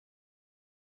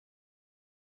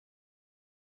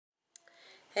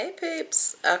Hey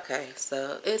peeps. Okay,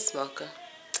 so it's Mocha.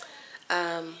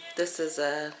 This is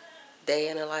a day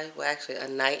in the life, well actually a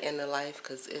night in the life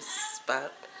because it's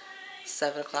about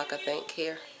 7 o'clock I think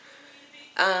here.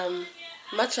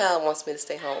 My child wants me to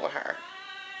stay home with her.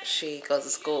 She goes to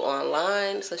school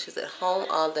online, so she's at home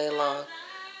all day long.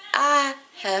 I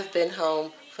have been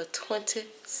home for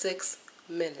 26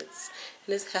 minutes,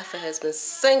 and this heifer has been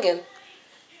singing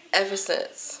ever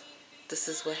since. This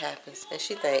is what happens, and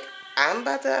she think I'm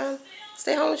about to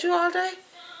stay home with you all day.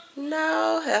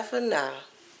 No, heifer, no.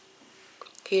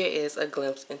 Here is a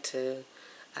glimpse into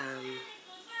um,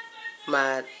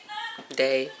 my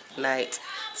day, night,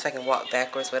 so I can walk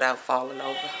backwards without falling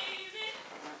over.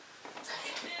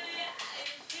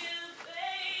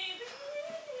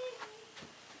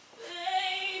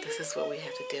 This is what we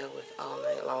have to deal with all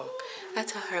night long. I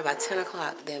tell her about 10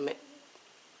 o'clock, damn it,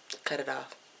 cut it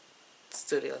off. The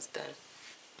studio's done.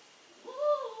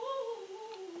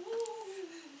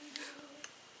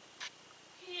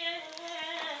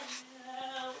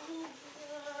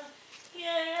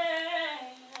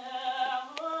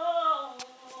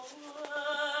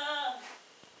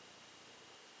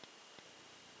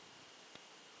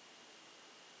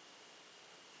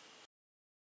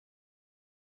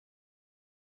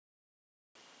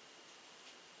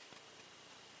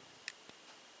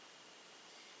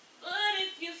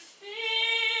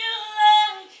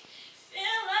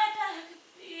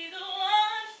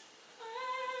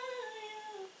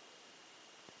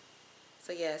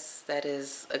 So yes, that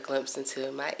is a glimpse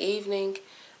into my evening.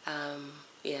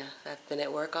 Yeah, I've been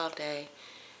at work all day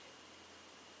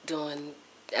doing,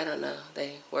 I don't know,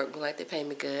 they work me like they pay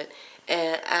me good.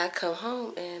 And I come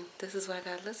home and this is what I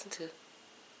gotta listen to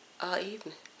all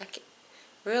evening.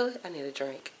 Really? I need a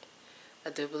drink. I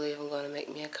do believe I'm going to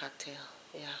make me a cocktail.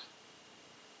 Yeah.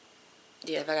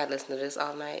 Yeah, if I gotta listen to this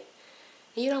all night.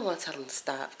 And you don't want to tell them to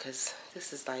stop because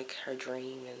this is like her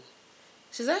dream. And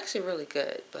she's actually really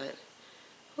good, but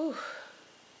whew,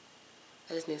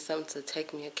 I just need something to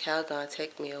take me, a Calgon,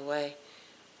 take me away.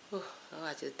 Whew, oh,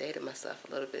 I just dated myself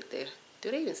a little bit there.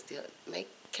 Do they even still make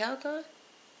Calgon?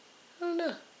 I don't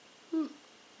know.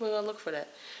 We're going to look for that.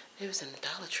 Maybe it's in the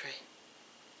Dollar Tree.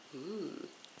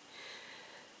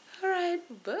 All right,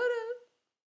 Buddha.